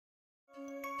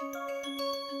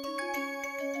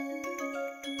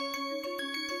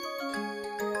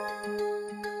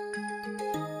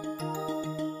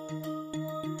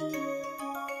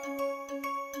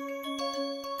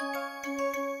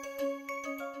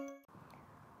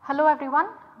Hello everyone,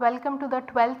 welcome to the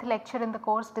 12th lecture in the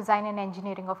course Design and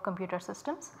Engineering of Computer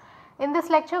Systems. In this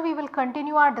lecture we will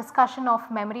continue our discussion of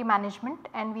memory management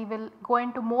and we will go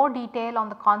into more detail on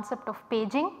the concept of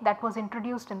paging that was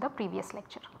introduced in the previous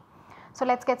lecture. So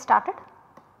let us get started.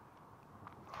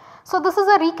 So this is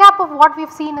a recap of what we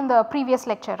have seen in the previous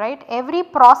lecture, right. Every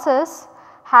process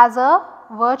has a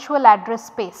virtual address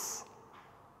space,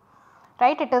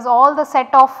 right. It is all the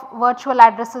set of virtual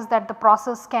addresses that the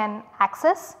process can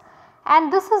access,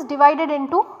 and this is divided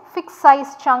into fixed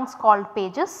size chunks called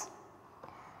pages,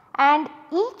 and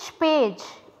each page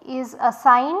is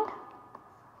assigned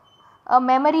a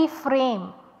memory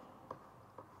frame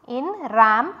in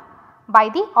RAM by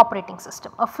the operating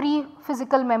system. A free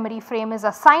physical memory frame is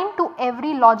assigned to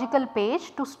every logical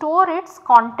page to store its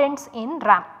contents in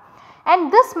RAM,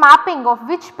 and this mapping of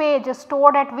which page is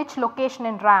stored at which location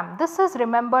in RAM, this is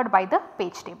remembered by the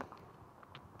page table.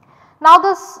 Now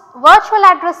this virtual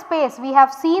address space, we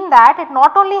have seen that it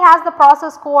not only has the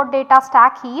process code data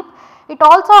stack heap, it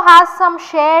also has some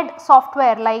shared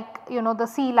software like the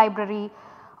C library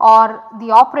or the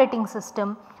operating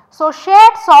system. So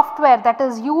shared software that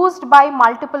is used by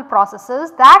multiple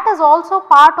processes, that is also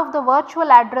part of the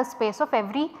virtual address space of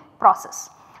every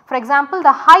process. For example,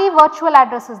 the high virtual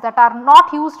addresses that are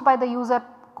not used by the user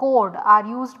code are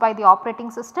used by the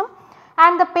operating system,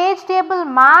 and the page table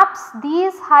maps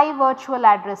these high virtual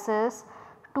addresses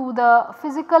to the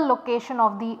physical location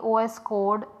of the OS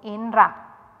code in RAM.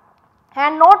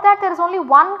 And note that there is only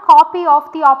one copy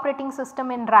of the operating system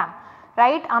in RAM,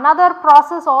 right. Another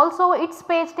process also, its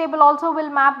page table also will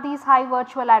map these high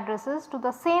virtual addresses to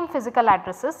the same physical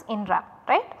addresses in RAM,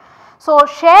 right. So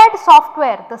shared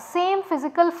software, the same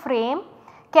physical frame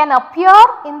can appear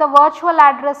in the virtual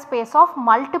address space of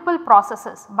multiple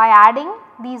processes by adding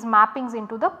these mappings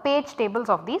into the page tables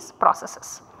of these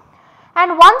processes.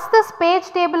 And once this page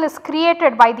table is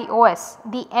created by the OS,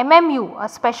 the MMU, a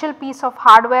special piece of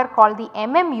hardware called the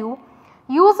MMU,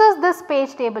 uses this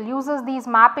page table, uses these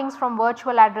mappings from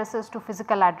virtual addresses to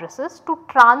physical addresses to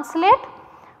translate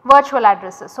virtual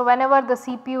addresses. So whenever the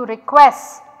CPU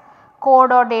requests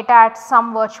code or data at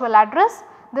some virtual address,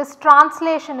 this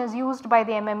translation is used by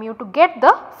the MMU to get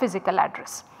the physical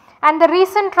address, and the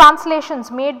recent translations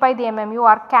made by the MMU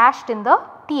are cached in the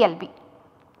TLB.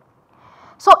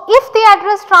 So if the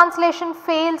address translation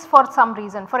fails for some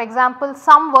reason, for example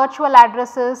some virtual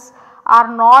addresses are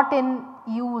not in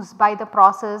use by the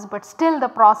process but still the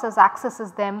process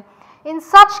accesses them, in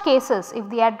such cases if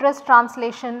the address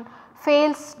translation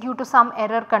fails due to some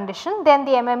error condition, then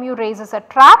the MMU raises a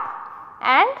trap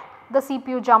and the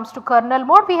CPU jumps to kernel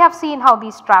mode. We have seen how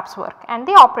these traps work and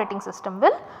the operating system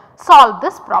will solve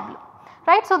this problem,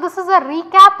 right. So this is a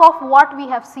recap of what we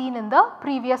have seen in the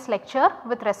previous lecture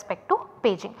with respect to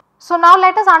paging. So now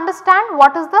let us understand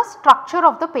what is the structure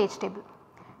of the page table.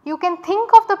 You can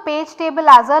think of the page table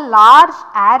as a large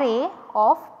array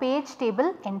of page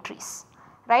table entries,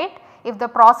 right. If the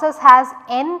process has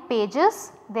n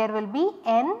pages, there will be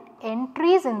n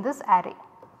entries in this array,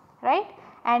 right,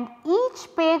 and each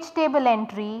page table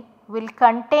entry will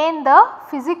contain the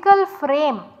physical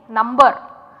frame number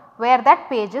where that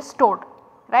page is stored,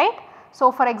 right.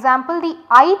 So for example the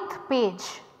ith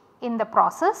page in the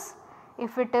process,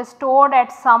 if it is stored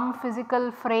at some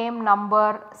physical frame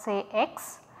number say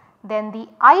x, then the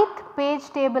ith page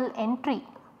table entry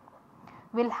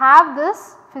will have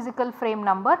this physical frame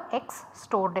number x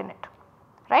stored in it,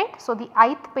 right. So the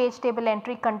ith page table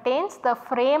entry contains the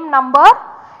frame number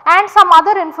and some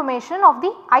other information of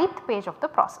the ith page of the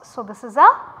process. So this is a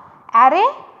array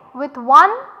with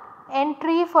one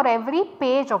entry for every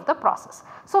page of the process.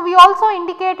 So we also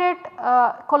indicate it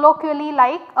colloquially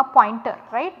like a pointer,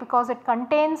 right, because it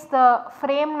contains the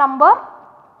frame number,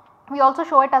 we also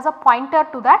show it as a pointer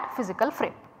to that physical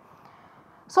frame.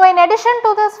 So in addition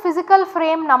to this physical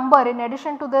frame number, in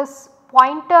addition to this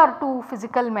pointer to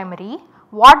physical memory,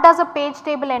 what does a page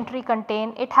table entry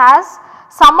contain? It has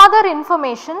some other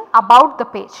information about the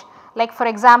page, like for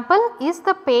example is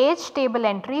the page table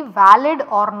entry valid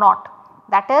or not,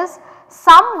 that is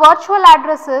some virtual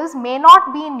addresses may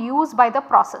not be in use by the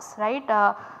process, right.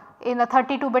 In a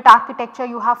 32-bit architecture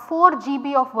you have 4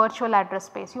 GB of virtual address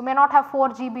space, you may not have 4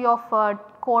 GB of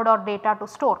code or data to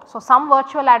store. So some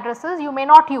virtual addresses you may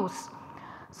not use.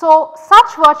 So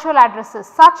such virtual addresses,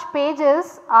 such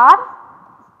pages are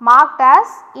marked as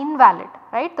invalid,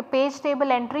 right. The page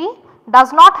table entry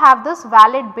does not have this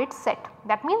valid bit set,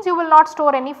 that means you will not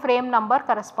store any frame number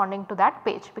corresponding to that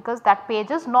page because that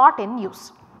page is not in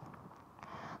use.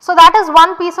 So that is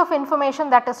one piece of information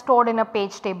that is stored in a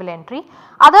page table entry.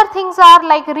 Other things are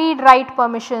like read write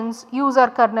permissions, user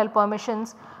kernel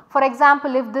permissions. For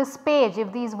example, if this page,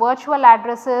 if these virtual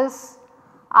addresses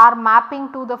are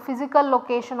mapping to the physical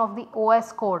location of the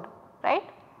OS code, right.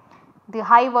 The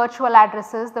high virtual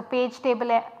addresses, the page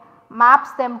table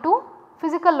maps them to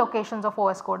physical locations of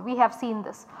OS code. We have seen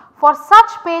this. For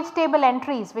such page table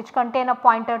entries which contain a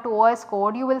pointer to OS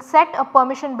code, you will set a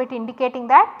permission bit indicating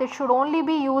that this should only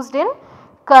be used in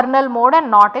kernel mode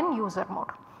and not in user mode,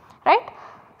 right.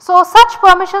 So, such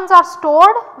permissions are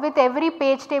stored with every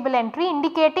page table entry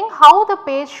indicating how the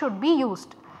page should be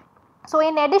used. So,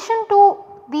 in addition to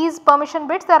these permission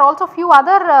bits, there are also few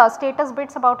other status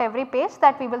bits about every page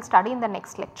that we will study in the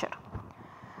next lecture.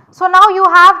 So, now you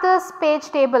have this page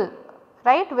table,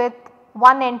 right, with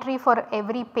one entry for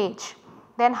every page.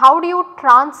 Then how do you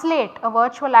translate a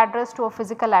virtual address to a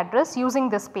physical address using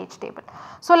this page table?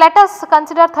 So, let us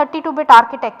consider 32-bit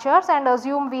architectures and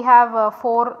assume we have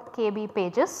 4 KB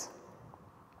pages,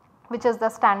 which is the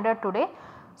standard today.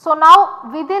 So,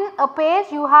 now within a page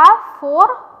you have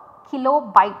 4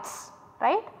 kilobytes,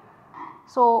 right.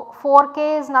 So,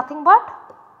 4K is nothing but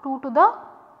 2 to the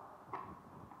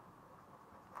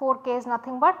 4K is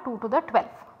nothing but 2 to the 12.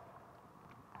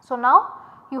 So, now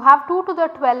you have 2 to the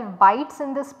 12 bytes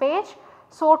in this page.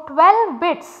 So, 12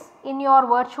 bits in your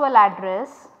virtual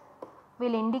address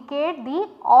will indicate the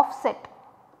offset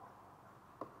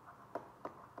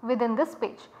within this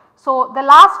page. So, the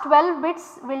last 12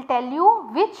 bits will tell you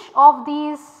which of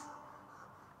these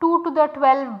 2 to the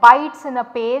 12 bytes in a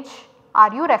page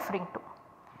are you referring to,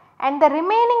 and the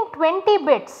remaining 20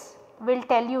 bits will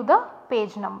tell you the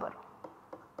page number.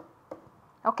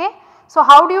 Okay. So,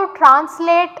 how do you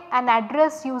translate an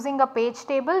address using a page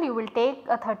table? You will take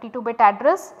a 32-bit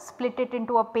address, split it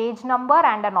into a page number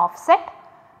and an offset,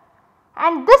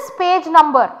 and this page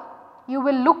number you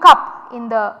will look up in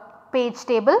the page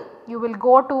table. You will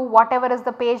go to whatever is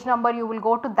the page number, you will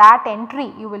go to that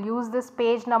entry, you will use this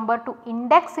page number to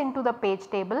index into the page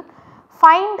table,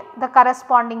 find the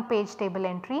corresponding page table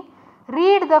entry,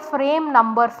 read the frame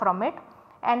number from it,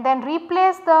 and then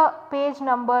replace the page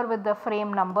number with the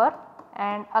frame number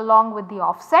and along with the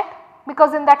offset,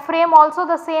 because in that frame also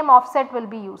the same offset will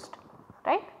be used,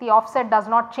 right. The offset does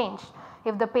not change.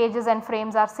 If the pages and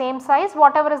frames are same size,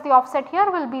 whatever is the offset here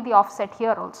will be the offset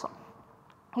here also.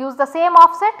 Use the same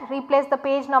offset, replace the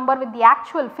page number with the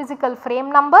actual physical frame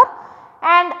number,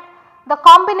 and the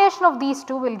combination of these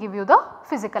two will give you the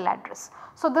physical address.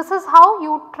 So, this is how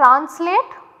you translate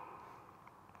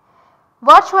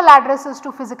virtual addresses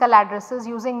to physical addresses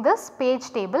using this page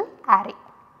table array.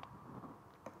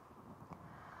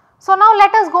 So, now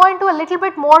let us go into a little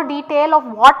bit more detail of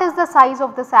what is the size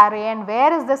of this array and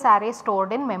where is this array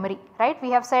stored in memory, right. We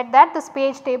have said that this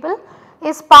page table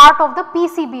is part of the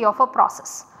PCB of a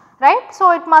process, right.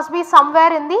 So, it must be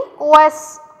somewhere in the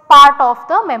OS part of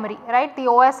the memory, right. The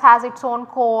OS has its own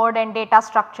code and data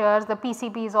structures, the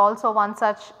PCB is also one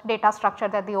such data structure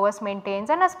that the OS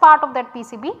maintains, and as part of that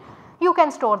PCB you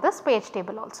can store this page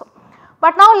table also.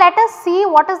 But now let us see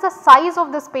what is the size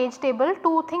of this page table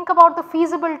to think about the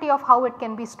feasibility of how it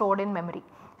can be stored in memory,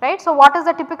 right. So, what is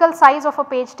the typical size of a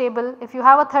page table? If you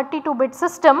have a 32-bit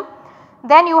system,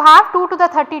 then you have 2 to the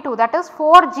 32, that is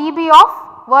 4 GB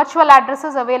of virtual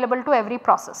addresses available to every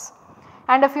process.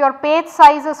 And if your page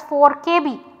size is 4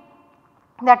 KB,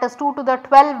 that is 2 to the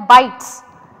 12 bytes,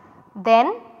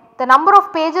 then the number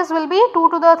of pages will be 2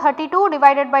 to the 32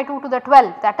 divided by 2 to the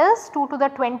 12, that is 2 to the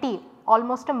 20.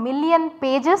 Almost a million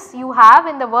pages you have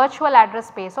in the virtual address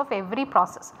space of every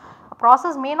process. A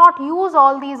process may not use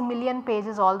all these million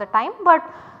pages all the time, but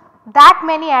that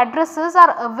many addresses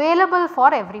are available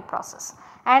for every process.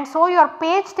 And so, your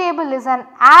page table is an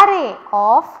array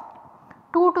of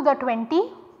 2 to the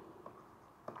 20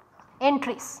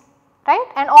 entries, right.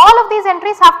 And all of these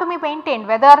entries have to be maintained,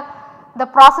 whether the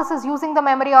process is using the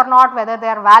memory or not, whether they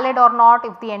are valid or not.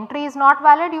 If the entry is not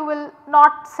valid, you will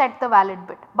not set the valid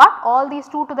bit, but all these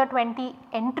 2 to the 20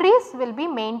 entries will be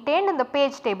maintained in the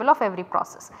page table of every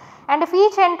process. And if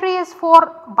each entry is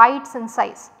 4 bytes in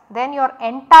size, then your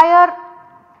entire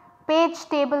page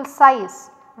table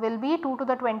size will be 2 to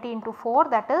the 20 into 4,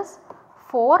 that is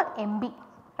 4 MB,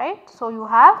 right. So, you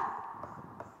have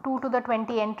 2 to the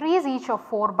 20 entries, each of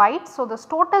 4 bytes. So, the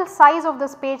total size of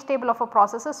this page table of a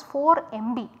process is 4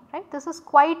 MB, right. This is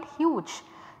quite huge.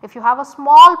 If you have a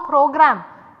small program,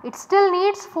 it still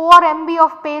needs 4 MB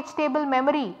of page table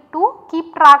memory to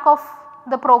keep track of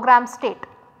the program state,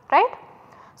 right.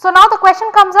 So, now the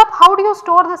question comes up, how do you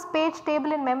store this page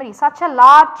table in memory? Such a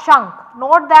large chunk.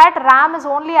 Note that RAM is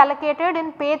only allocated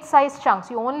in page size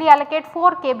chunks, you only allocate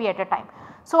 4 KB at a time.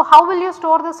 So, how will you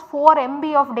store this 4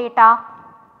 MB of data?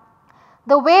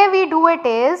 The way we do it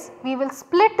is we will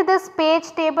split this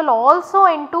page table also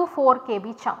into 4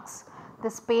 KB chunks.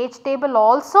 This page table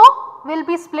also will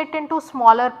be split into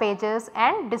smaller pages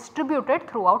and distributed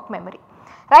throughout memory,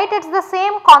 right. It is the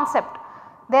same concept.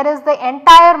 There is the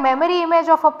entire memory image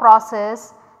of a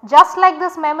process. Just like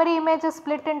this memory image is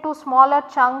split into smaller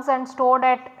chunks and stored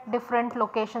at different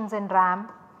locations in RAM.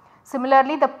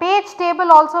 Similarly, the page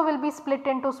table also will be split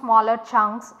into smaller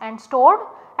chunks and stored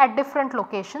at different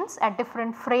locations at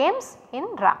different frames in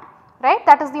RAM, right.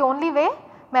 That is the only way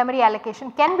memory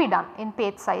allocation can be done in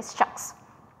page size chunks.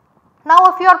 Now,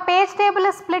 if your page table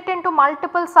is split into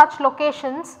multiple such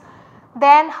locations,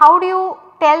 then how do you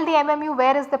tell the MMU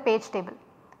where is the page table,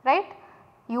 right.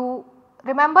 You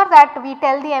remember that we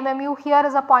tell the MMU here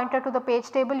is a pointer to the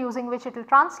page table using which it will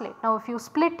translate. Now, if you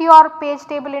split your page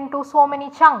table into so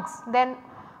many chunks, then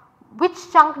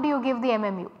which chunk do you give the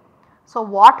MMU? So,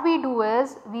 what we do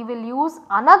is we will use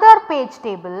another page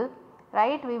table,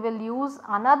 right. We will use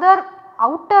another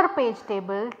outer page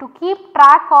table to keep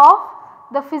track of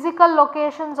the physical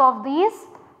locations of these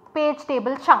page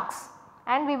table chunks,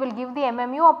 and we will give the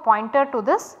MMU a pointer to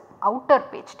this outer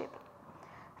page table,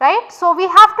 right. So, we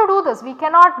have to do this. We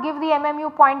cannot give the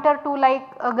MMU pointer to like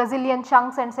a gazillion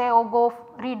chunks and say, oh, go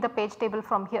read the page table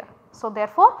from here. So,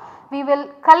 therefore, we will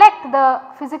collect the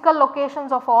physical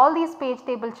locations of all these page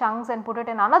table chunks and put it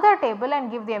in another table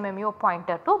and give the MMU a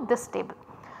pointer to this table.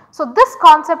 So, this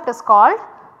concept is called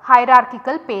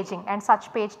hierarchical paging, and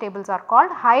such page tables are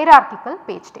called hierarchical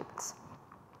page tables.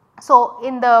 So,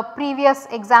 in the previous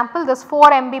example, this 4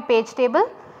 MB page table,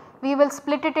 we will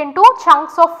split it into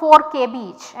chunks of 4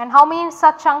 KB each, and how many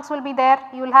such chunks will be there?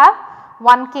 You will have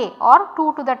 1K or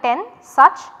 2 to the 10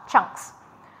 such chunks.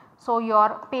 So,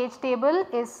 your page table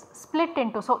is split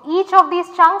into, so each of these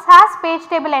chunks has page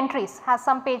table entries, has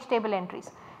some page table entries,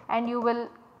 and you will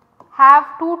have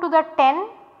 2 to the 10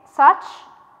 such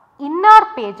inner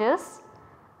pages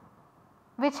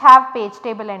which have page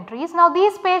table entries. Now,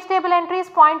 these page table entries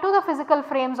point to the physical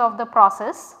frames of the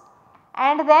process,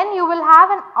 and then you will have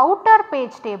an outer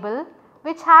page table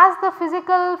which has the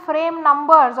physical frame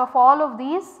numbers of all of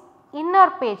these inner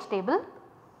page table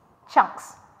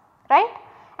chunks, right.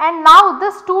 And now,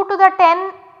 this 2 to the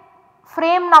 10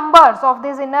 frame numbers of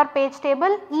this inner page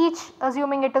table, each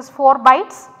assuming it is 4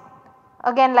 bytes,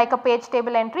 again like a page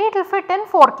table entry, it will fit in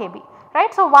 4 KB,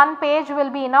 right. So, one page will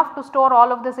be enough to store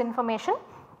all of this information,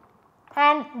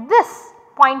 and this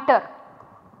pointer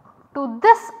to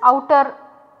this outer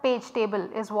page table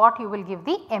is what you will give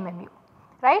the MMU,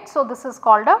 right. So, this is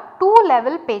called a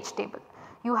 2-level page table.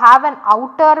 You have an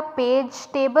outer page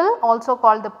table also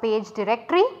called the page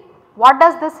directory. What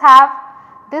does this have?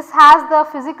 This has the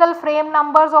physical frame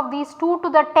numbers of these 2 to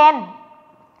the 10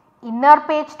 inner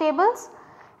page tables,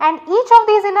 and each of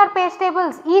these inner page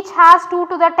tables each has 2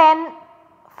 to the 10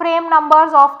 frame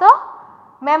numbers of the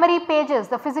memory pages,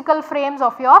 the physical frames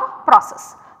of your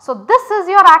process. So, this is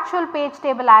your actual page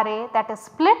table array that is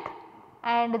split,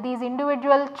 and these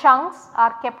individual chunks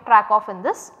are kept track of in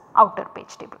this outer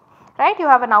page table, right. You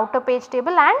have an outer page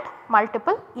table and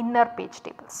multiple inner page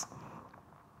tables.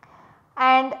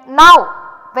 And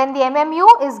now, when the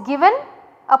MMU is given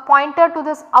a pointer to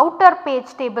this outer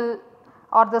page table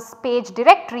or this page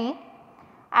directory,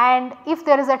 and if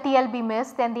there is a TLB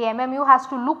miss, then the MMU has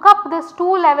to look up this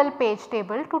 2-level page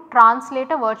table to translate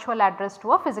a virtual address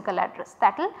to a physical address.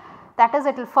 That is,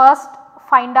 it will first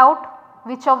find out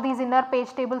which of these inner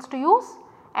page tables to use,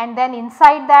 and then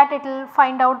inside that it will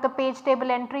find out the page table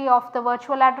entry of the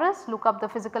virtual address, look up the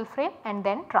physical frame and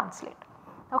then translate.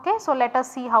 Okay, so, let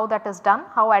us see how that is done,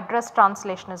 how address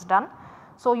translation is done.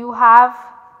 So, you have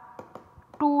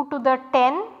 2 to the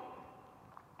 10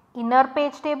 inner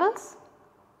page tables,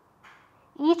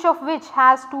 each of which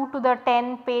has 2 to the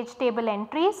 10 page table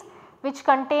entries which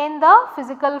contain the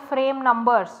physical frame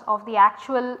numbers of the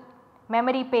actual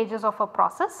memory pages of a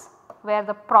process where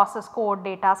the process code,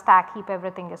 data, stack, heap,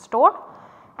 everything is stored,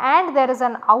 and there is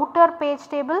an outer page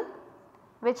table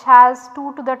which has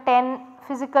 2 to the 10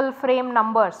 physical frame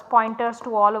numbers, pointers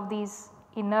to all of these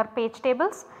inner page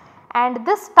tables, and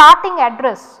this starting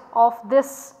address of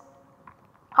this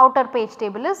outer page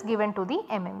table is given to the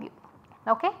MMU.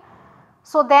 Okay.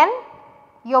 So, then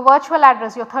your virtual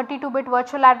address, your 32-bit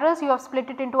virtual address, you have split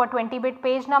it into a 20-bit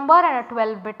page number and a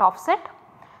 12-bit offset.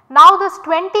 Now, this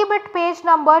 20-bit page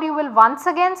number you will once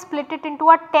again split it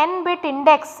into a 10-bit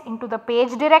index into the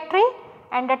page directory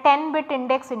and a 10-bit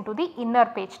index into the inner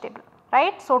page table,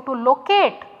 right. So, to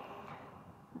locate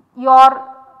your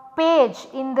page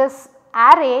in this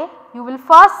array, you will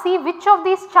first see which of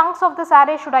these chunks of this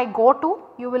array should I go to.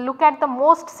 You will look at the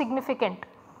most significant,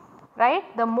 right,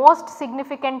 the most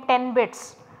significant 10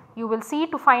 bits you will see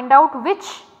to find out which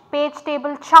page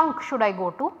table chunk should I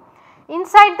go to.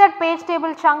 Inside that page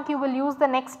table chunk you will use the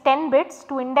next 10 bits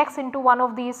to index into one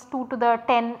of these 2 to the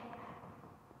 10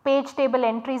 page table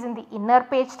entries in the inner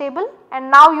page table,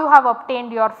 and now you have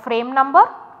obtained your frame number.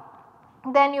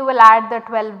 Then you will add the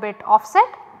 12 bit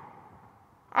offset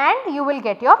and you will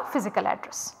get your physical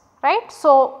address, right.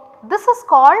 So, this is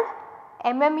called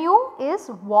MMU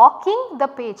is walking the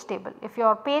page table. If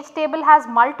your page table has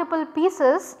multiple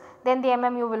pieces, then the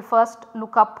MMU will first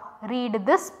look up, read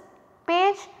this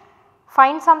page,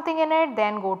 find something in it,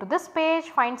 then go to this page,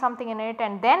 find something in it,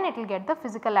 and then it will get the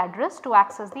physical address to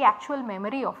access the actual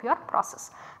memory of your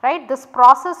process, right. This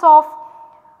process of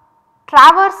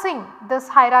traversing this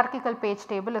hierarchical page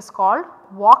table is called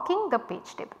walking the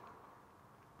page table.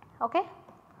 Okay.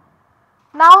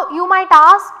 Now you might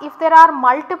ask, if there are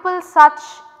multiple such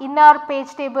inner page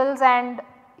tables and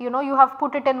you have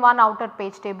put it in one outer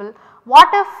page table, what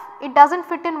if it does not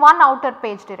fit in one outer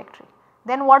page directory?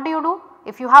 Then what do?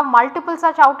 If you have multiple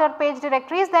such outer page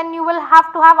directories, then you will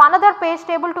have to have another page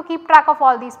table to keep track of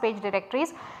all these page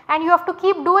directories, and you have to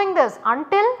keep doing this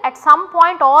until at some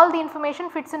point all the information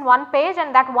fits in one page,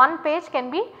 and that one page can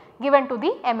be given to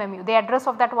the MMU. The address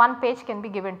of that one page can be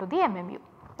given to the MMU,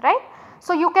 right.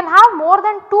 So, you can have more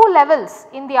than 2 levels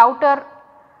in the outer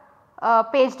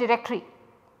page directory,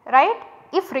 right,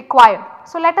 if required.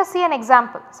 So, let us see an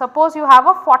example. Suppose you have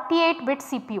a 48 bit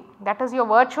CPU, that is your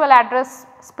virtual address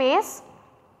space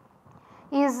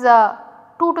is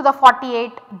 2 to the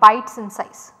 48 bytes in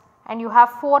size, and you have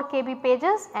 4 KB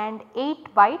pages and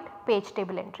 8 byte page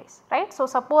table entries, right. So,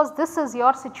 suppose this is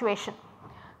your situation.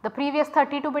 The previous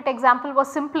 32 bit example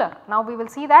was simpler. Now, we will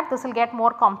see that this will get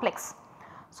more complex.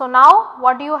 So, now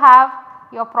what do you have?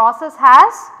 Your process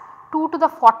has 2 to the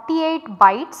 48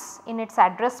 bytes in its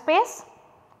address space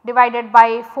divided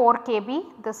by 4 KB,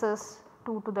 this is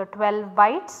 2 to the 12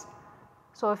 bytes.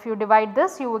 So, if you divide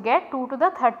this, you will get 2 to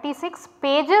the 36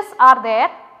 pages are there,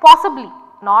 possibly,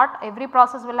 not every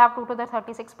process will have 2 to the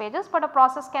 36 pages, but a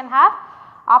process can have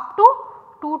up to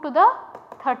 2 to the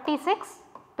 36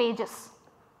 pages.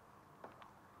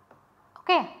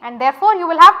 Okay. And therefore, you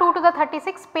will have 2 to the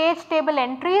 36 page table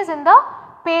entries in the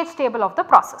page table of the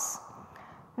process.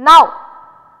 Now,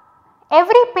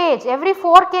 every page, every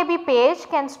 4 KB page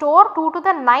can store 2 to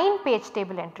the 9 page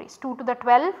table entries, 2 to the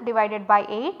 12 divided by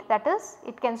 8, that is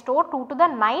it can store 2 to the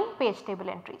 9 page table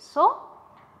entries. So,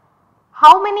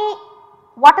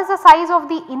 what is the size of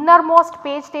the innermost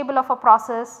page table of a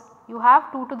process? You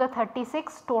have 2 to the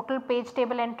 36 total page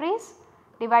table entries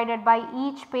divided by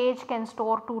each page can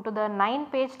store 2 to the 9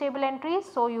 page table entries.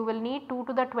 So, you will need 2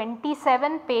 to the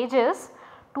 27 pages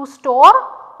to store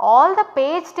all the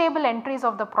page table entries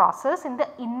of the process in the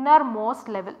innermost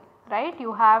level, right.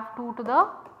 You have 2 to the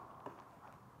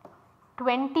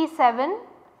 27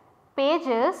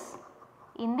 pages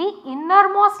in the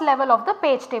innermost level of the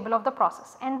page table of the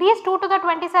process, and these 2 to the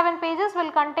 27 pages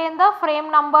will contain the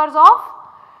frame numbers of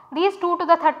these 2 to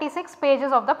the 36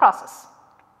 pages of the process,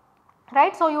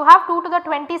 right. So, you have 2 to the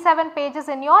 27 pages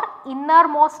in your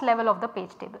innermost level of the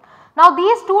page table. Now,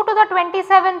 these 2 to the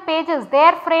 27 pages,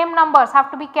 their frame numbers have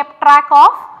to be kept track of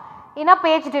in a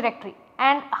page directory,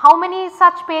 and how many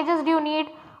such pages do you need?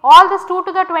 All this 2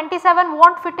 to the 27 will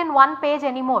not fit in one page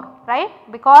anymore, right,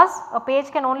 because a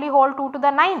page can only hold 2 to the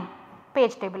 9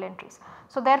 page table entries.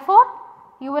 So, therefore,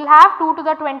 you will have 2 to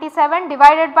the 27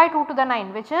 divided by 2 to the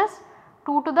 9, which is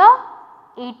 2 to the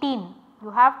 18.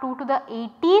 You have 2 to the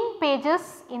 18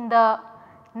 pages in the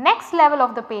next level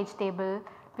of the page table,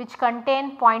 which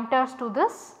contain pointers to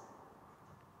this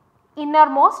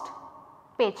innermost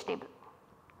page table.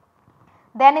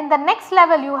 Then in the next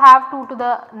level you have 2 to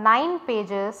the 9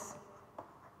 pages,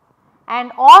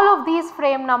 and all of these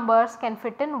frame numbers can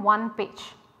fit in one page,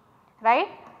 right,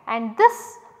 and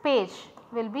this page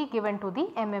will be given to the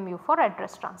MMU for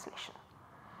address translation.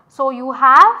 So, you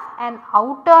have an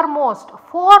outermost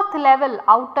 4th level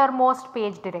outermost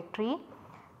page directory.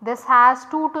 This has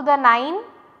 2 to the 9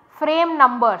 frame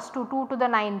numbers to 2 to the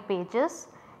 9 pages.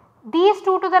 These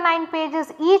 2 to the 9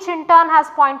 pages each in turn has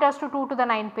pointers to 2 to the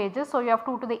 9 pages. So, you have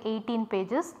 2 to the 18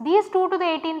 pages. These 2 to the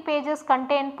 18 pages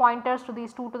contain pointers to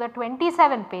these 2 to the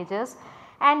 27 pages,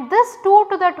 and this 2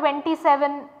 to the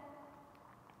 27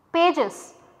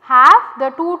 pages have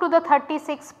the 2 to the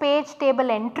 36 page table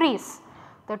entries.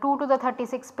 The 2 to the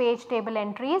 36 page table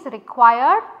entries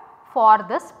required for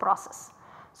this process.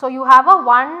 So, you have a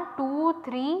 1, 2,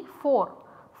 3,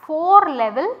 4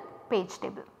 level page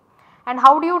table. And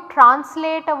how do you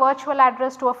translate a virtual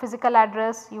address to a physical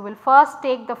address? You will first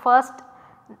take the first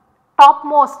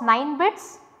topmost 9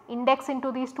 bits index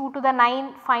into these 2 to the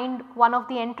 9, find one of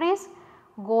the entries,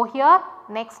 go here,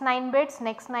 next 9 bits,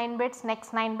 next 9 bits,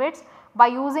 next 9 bits. By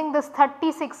using this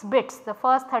 36 bits, the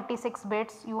first 36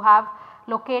 bits, you have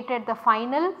located the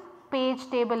final page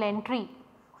table entry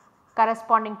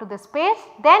corresponding to this page.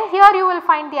 Then here you will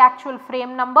find the actual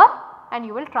frame number and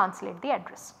you will translate the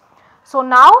address. So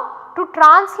now to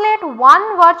translate one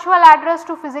virtual address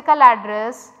to physical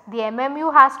address, the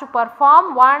MMU has to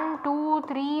perform 1, 2,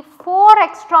 3, 4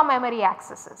 extra memory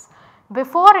accesses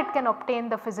before it can obtain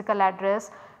the physical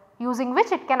address, using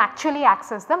which it can actually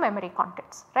access the memory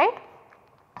contents, right.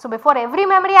 So before every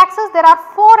memory access there are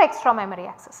 4 extra memory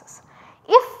accesses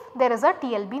if there is a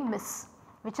TLB miss,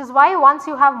 which is why once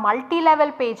you have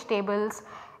multi-level page tables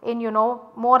in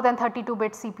more than 32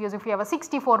 bit CPUs, if you have a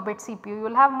 64 bit CPU, you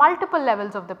will have multiple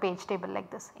levels of the page table like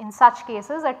this. In such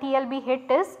cases a TLB hit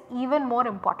is even more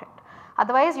important,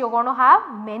 otherwise you are going to have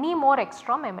many more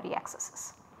extra memory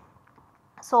accesses.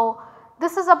 So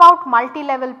this is about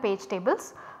multi-level page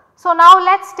tables. So now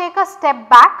let us take a step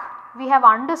back. We have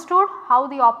understood how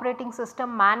the operating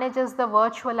system manages the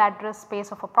virtual address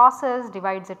space of a process,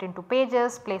 divides it into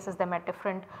pages, places them at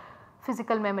different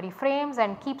physical memory frames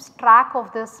and keeps track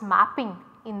of this mapping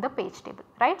in the page table,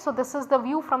 right. So this is the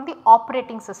view from the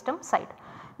operating system side.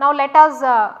 Now let us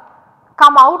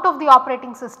come out of the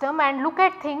operating system and look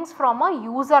at things from a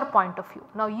user point of view.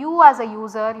 Now you as a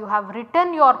user, you have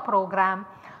written your program.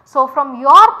 So from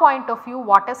your point of view,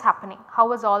 what is happening?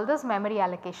 How is all this memory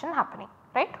allocation happening,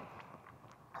 right.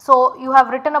 So you have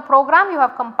written a program, you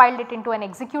have compiled it into an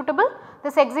executable.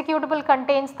 This executable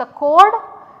contains the code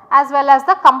as well as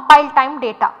the compile time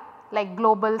data like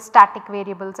global, static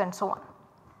variables and so on.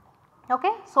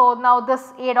 Okay. So now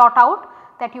this a.out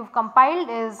that you have compiled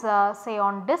is say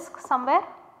on disk somewhere,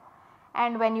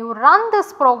 and when you run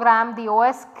this program the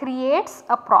OS creates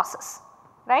a process,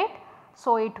 right.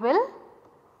 So it will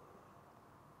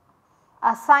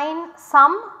assign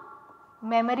some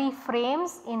memory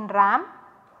frames in RAM,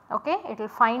 okay. It will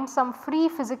find some free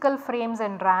physical frames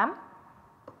in RAM.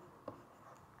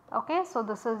 Okay, so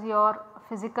this is your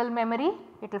physical memory,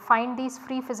 it will find these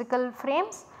free physical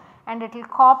frames and it will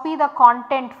copy the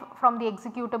content from the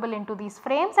executable into these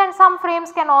frames, and some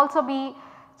frames can also be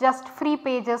just free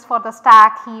pages for the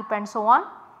stack, heap and so on.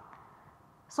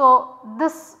 So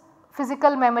this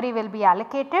physical memory will be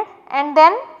allocated and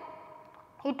then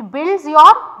it builds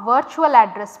your virtual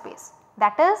address space,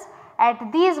 that is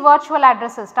at these virtual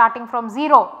addresses starting from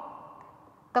 0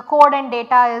 the code and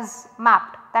data is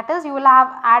mapped. That is, you will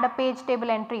have add a page table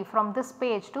entry from this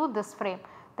page to this frame,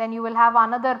 then you will have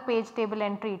another page table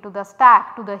entry to the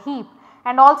stack, to the heap,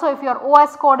 and also if your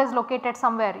OS code is located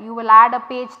somewhere, you will add a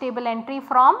page table entry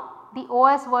from the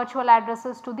OS virtual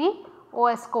addresses to the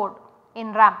OS code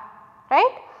in RAM,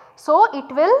 right. So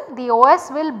the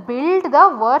OS will build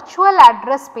the virtual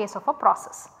address space of a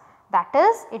process, that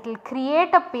is it will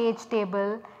create a page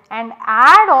table and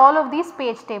add all of these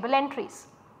page table entries.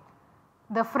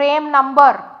 The frame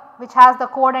number which has the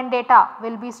code and data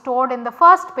will be stored in the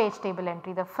first page table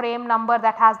entry. The frame number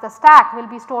that has the stack will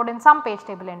be stored in some page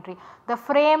table entry. The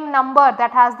frame number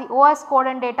that has the OS code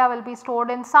and data will be stored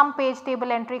in some page table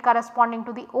entry corresponding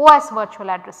to the OS virtual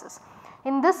addresses.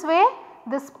 In this way,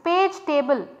 this page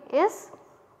table is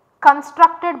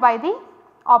constructed by the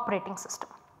operating system.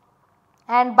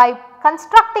 And by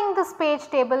constructing this page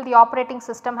table, the operating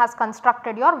system has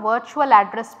constructed your virtual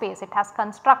address space. It has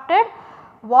constructed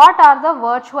what are the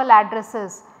virtual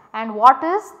addresses and what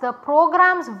is the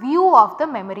program's view of the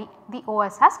memory the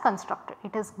OS has constructed.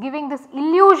 It is giving this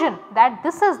illusion that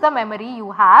this is the memory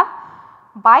you have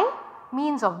by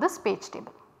means of this page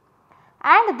table.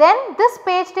 And then this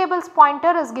page table's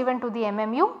pointer is given to the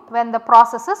MMU when the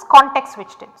process is context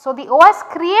switched in. So the OS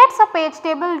creates a page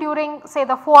table during say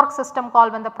the fork system call.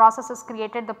 When the process is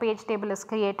created, the page table is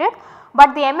created,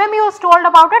 but the MMU is told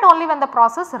about it only when the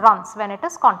process runs, when it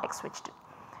is context switched in.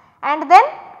 And then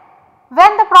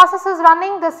when the process is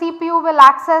running, the CPU will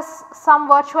access some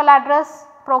virtual address,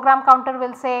 program counter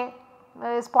will say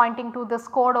is pointing to this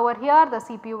code over here, the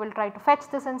CPU will try to fetch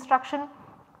this instruction,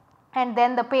 and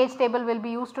then the page table will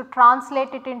be used to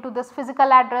translate it into this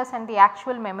physical address and the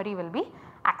actual memory will be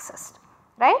accessed,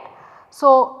 right.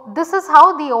 So this is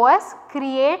how the OS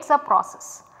creates a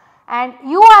process, and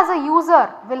you as a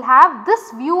user will have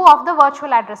this view of the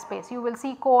virtual address space. You will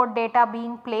see code data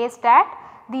being placed at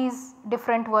these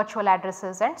different virtual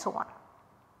addresses and so on.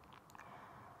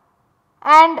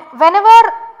 And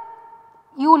whenever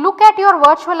you look at your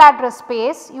virtual address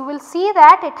space, you will see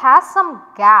that it has some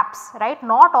gaps, right.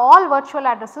 Not all virtual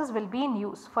addresses will be in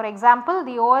use. For example,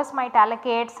 the OS might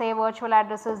allocate say virtual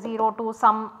addresses 0 to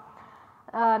some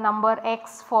number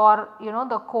x for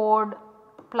the code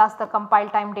plus the compile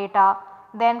time data,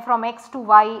 then from x to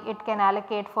y it can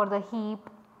allocate for the heap,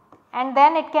 and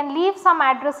then it can leave some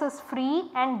addresses free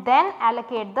and then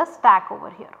allocate the stack over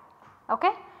here.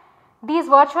 Okay. These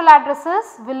virtual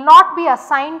addresses will not be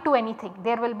assigned to anything,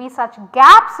 there will be such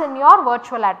gaps in your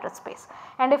virtual address space,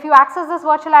 and if you access this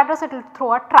virtual address it will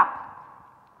throw a trap.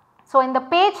 So, in the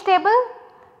page table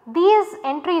these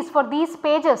entries for these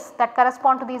pages that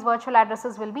correspond to these virtual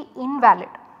addresses will be invalid.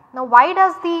 Now, why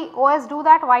does the OS do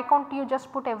that? Why can't you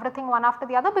just put everything one after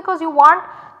the other? Because you want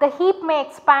the heap may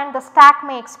expand, the stack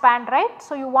may expand, right.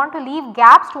 So, you want to leave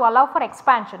gaps to allow for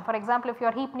expansion. For example, if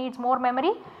your heap needs more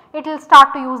memory, it will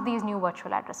start to use these new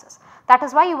virtual addresses. That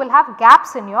is why you will have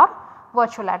gaps in your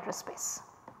virtual address space.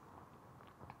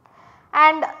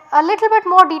 And a little bit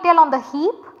more detail on the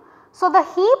heap. So, the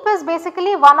heap is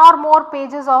basically one or more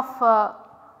pages of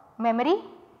memory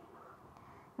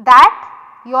that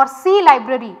your C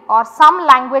library or some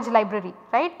language library,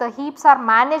 right. The heaps are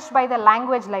managed by the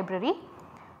language library.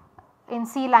 In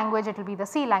C language it will be the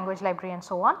C language library and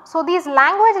so on. So, these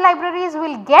language libraries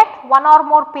will get one or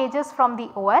more pages from the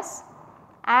OS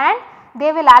and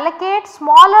they will allocate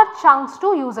smaller chunks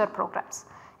to user programs.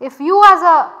 If you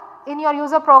in your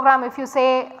user program, if you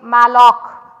say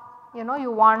malloc,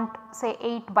 you want say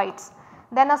 8 bytes,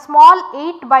 then a small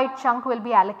 8 byte chunk will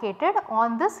be allocated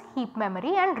on this heap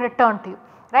memory and returned to you,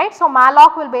 right. So,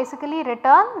 malloc will basically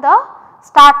return the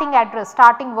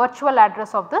starting virtual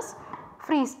address of this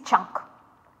free chunk,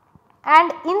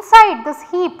 and inside this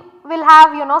heap will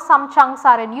have some chunks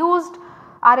are in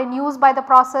use by the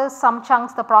process, some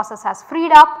chunks the process has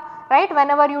freed up, right.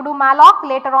 Whenever you do malloc,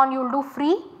 later on you will do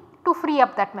free to free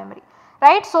up that memory,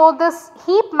 right. So, this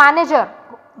heap manager,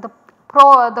 the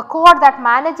code that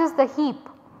manages the heap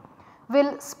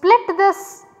will split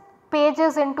this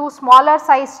pages into smaller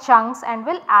size chunks and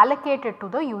will allocate it to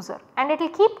the user, and it will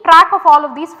keep track of all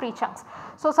of these free chunks.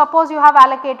 So, suppose you have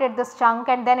allocated this chunk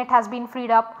and then it has been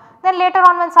freed up, then later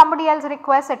on when somebody else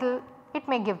requests it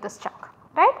may give this chunk,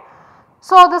 right.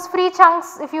 So, this free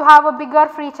chunks, if you have a bigger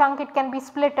free chunk, it can be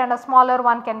split and a smaller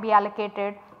one can be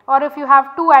allocated, or if you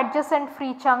have two adjacent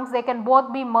free chunks, they can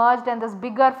both be merged and this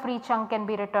bigger free chunk can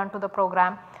be returned to the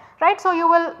program, right. So, you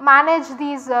will manage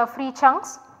these free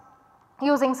chunks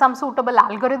using some suitable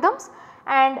algorithms,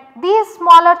 and these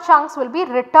smaller chunks will be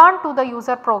returned to the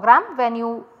user program when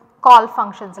you call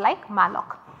functions like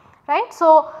malloc, right.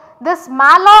 So, this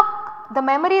malloc, the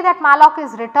memory that malloc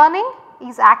is returning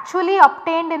is actually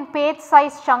obtained in page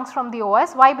size chunks from the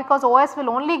OS. Why? Because OS will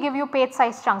only give you page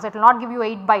size chunks, it will not give you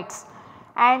 8 bytes,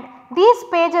 and these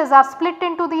pages are split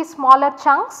into these smaller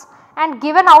chunks and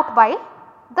given out by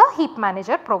the heap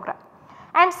manager program.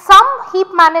 And some heap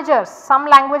managers, some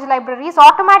language libraries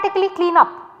automatically clean up.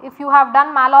 If you have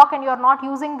done malloc and you are not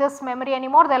using this memory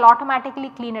anymore, they will automatically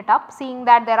clean it up, seeing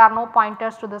that there are no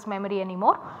pointers to this memory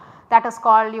anymore. That is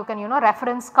called, you can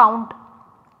reference count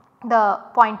the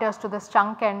pointers to this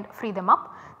chunk and free them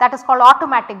up. That is called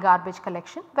automatic garbage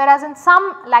collection, whereas in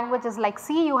some languages like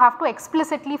C you have to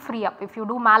explicitly free up. If you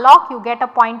do malloc, you get a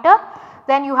pointer,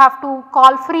 then you have to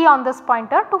call free on this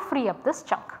pointer to free up this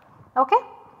chunk. Okay.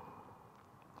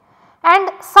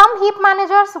 And some heap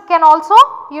managers can also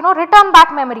return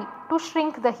back memory to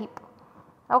shrink the heap.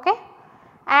 Okay.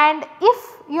 And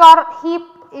if your heap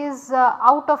is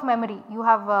out of memory, you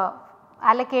have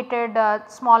allocated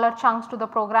smaller chunks to the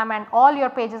program and all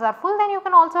your pages are full, then you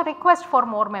can also request for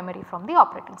more memory from the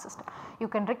operating system. You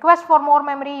can request for more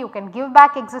memory, you can give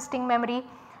back existing memory.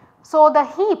 So, the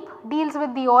heap deals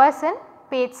with the OS in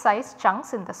page size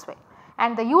chunks in this way,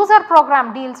 and the user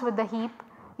program deals with the heap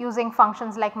using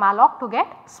functions like malloc to get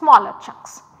smaller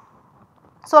chunks.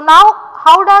 So, now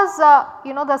how does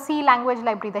the C language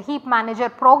library, the heap manager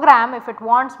program, if it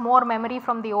wants more memory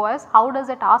from the OS, how does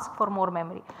it ask for more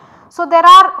memory? So, there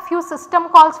are few system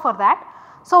calls for that.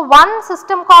 So, one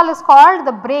system call is called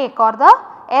the break or the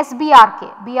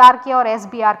SBRK, BRK or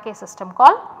SBRK system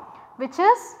call, which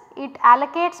is it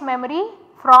allocates memory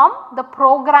from the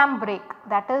program break,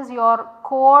 that is your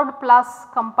code plus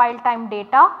compile time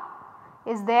data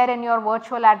is there in your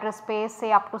virtual address space,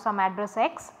 say up to some address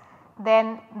x.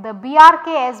 Then the BRK,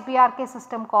 SBRK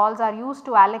system calls are used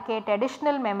to allocate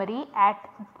additional memory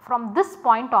from this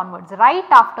point onwards, right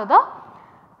after the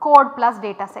code plus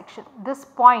data section. This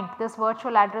point, this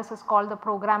virtual address is called the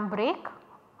program break,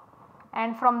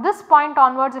 and from this point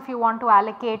onwards if you want to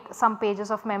allocate some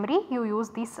pages of memory, you use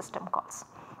these system calls.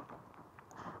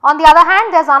 On the other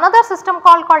hand, there is another system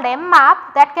call called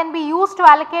mmap that can be used to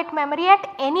allocate memory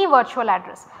at any virtual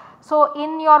address. So,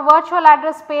 in your virtual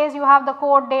address space you have the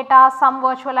code data, some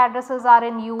virtual addresses are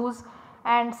in use,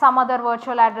 and some other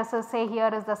virtual addresses, say here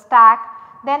is the stack,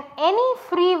 then any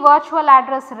free virtual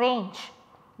address range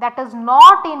that is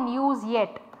not in use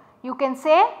yet, you can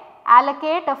say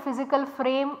allocate a physical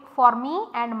frame for me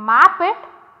and map it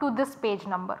to this page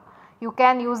number. You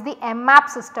can use the mmap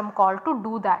system call to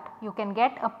do that. You can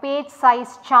get a page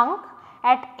size chunk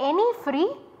at any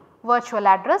free virtual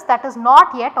address that is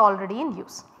not yet already in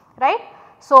use, right.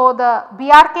 So, the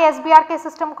BRK SBRK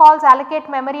system calls allocate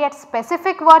memory at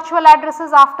specific virtual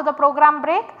addresses after the program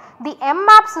break. The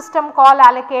mmap system call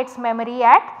allocates memory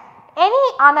at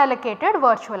any unallocated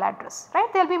virtual address, right.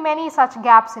 There will be many such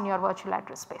gaps in your virtual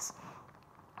address space.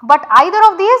 But either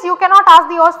of these you cannot ask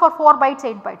the OS for 4 bytes,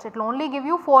 8 bytes, it will only give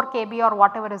you 4 KB or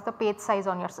whatever is the page size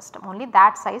on your system, only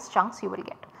that size chunks you will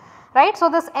get, right. So,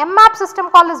 this mmap system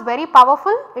call is very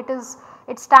powerful,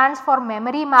 it stands for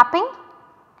memory mapping.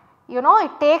 You know,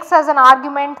 it takes as an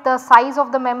argument the size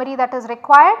of the memory that is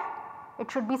required,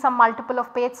 it should be some multiple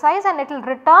of page size, and it will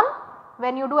return,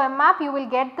 when you do mmap you will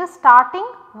get the starting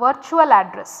virtual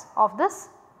address of this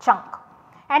chunk.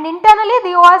 And internally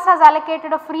the OS has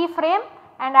allocated a free frame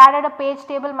and added a page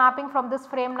table mapping from this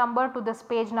frame number to this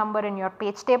page number in your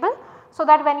page table, so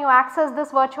that when you access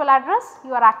this virtual address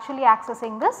you are actually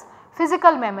accessing this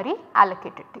physical memory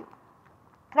allocated to you,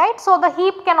 right. So, the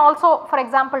heap can also, for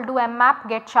example, do mmap,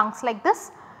 get chunks like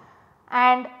this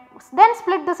and then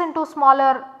split this into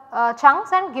smaller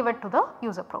chunks and give it to the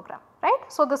user program, right.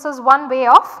 So, this is one way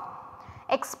of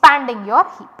expanding your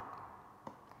heap.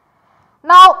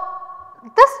 Now,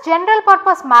 this general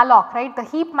purpose malloc, right, the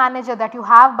heap manager that you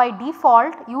have by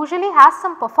default usually has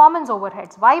some performance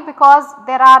overheads. Why? Because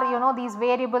there are these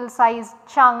variable size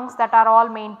chunks that are all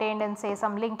maintained in say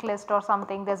some linked list or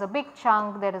something. There is a big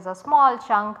chunk, there is a small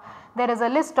chunk, there is a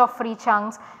list of free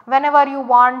chunks. Whenever you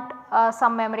want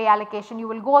some memory allocation, you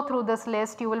will go through this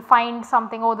list, you will find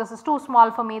something, oh this is too small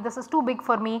for me, this is too big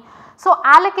for me. So,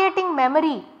 allocating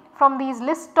memory from these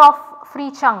list of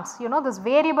free chunks, this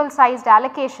variable sized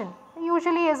allocation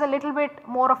usually is a little bit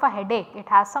more of a headache, it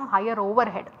has some higher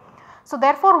overhead. So,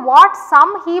 therefore, what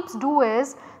some heaps do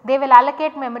is they will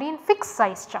allocate memory in fixed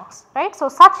size chunks, right. So,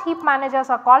 such heap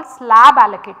managers are called slab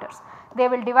allocators. They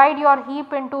will divide your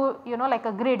heap into like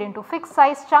a grid into fixed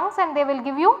size chunks and they will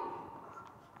give you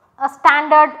a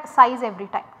standard size every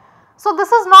time. So,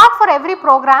 this is not for every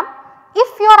program.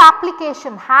 If your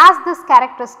application has this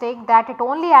characteristic that it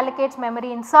only allocates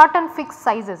memory in certain fixed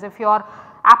sizes, if your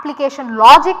application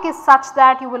logic is such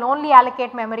that you will only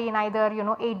allocate memory in either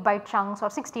 8 byte chunks or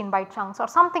 16 byte chunks or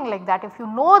something like that, if you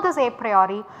know this a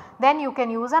priori, then you can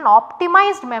use an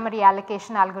optimized memory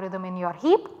allocation algorithm in your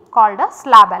heap called a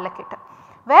slab allocator,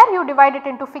 where you divide it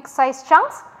into fixed size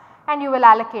chunks and you will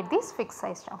allocate these fixed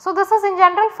size chunks. So, this is in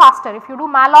general faster. If you do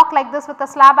malloc like this with a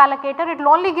slab allocator, it will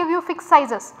only give you fixed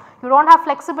sizes, you do not have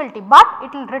flexibility, but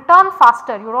it will return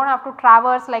faster, you do not have to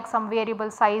traverse like some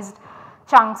variable sized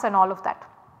chunks and all of that,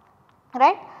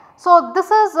 right. So,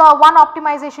 this is one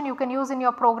optimization you can use in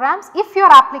your programs if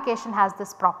your application has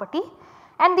this property.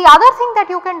 And the other thing that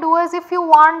you can do is if you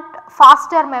want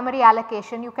faster memory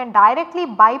allocation, you can directly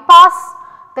bypass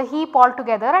the heap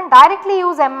altogether and directly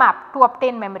use mmap to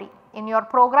obtain memory. In your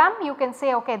program you can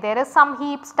say, okay, there is some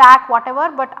heap, stack, whatever,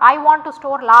 but I want to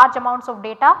store large amounts of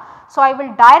data. So, I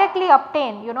will directly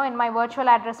obtain in my virtual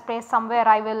address space somewhere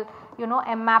I will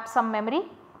mmap some memory,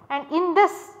 and in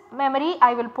this memory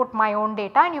I will put my own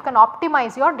data, and you can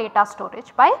optimize your data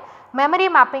storage by memory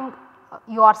mapping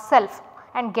yourself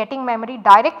and getting memory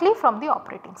directly from the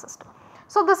operating system.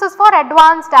 So, this is for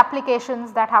advanced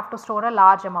applications that have to store a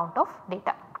large amount of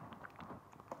data.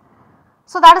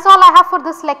 So, that is all I have for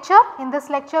this lecture. In this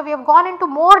lecture we have gone into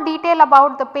more detail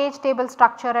about the page table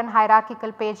structure and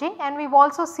hierarchical paging, and we have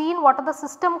also seen what are the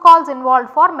system calls involved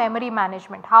for memory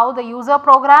management, how the user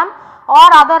program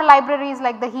or other libraries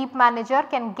like the heap manager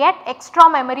can get extra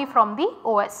memory from the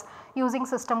OS using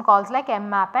system calls like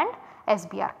mmap and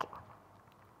SBRK.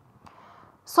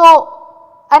 So,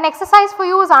 an exercise for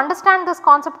you is understand this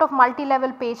concept of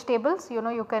multi-level page tables.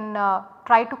 You can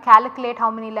try to calculate how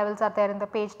many levels are there in the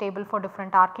page table for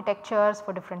different architectures,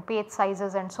 for different page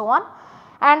sizes and so on.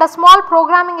 And a small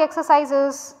programming exercise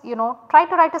is try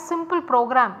to write a simple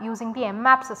program using the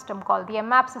mmap system call. The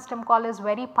mmap system call is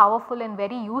very powerful and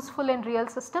very useful in real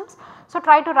systems. So,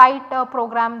 try to write a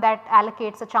program that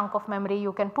allocates a chunk of memory,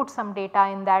 you can put some data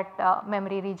in that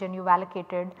memory region you have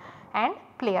allocated and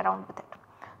play around with it.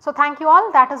 So, thank you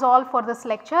all, that is all for this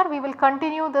lecture. We will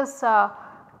continue this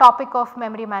topic of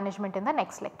memory management in the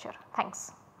next lecture.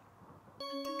 Thanks.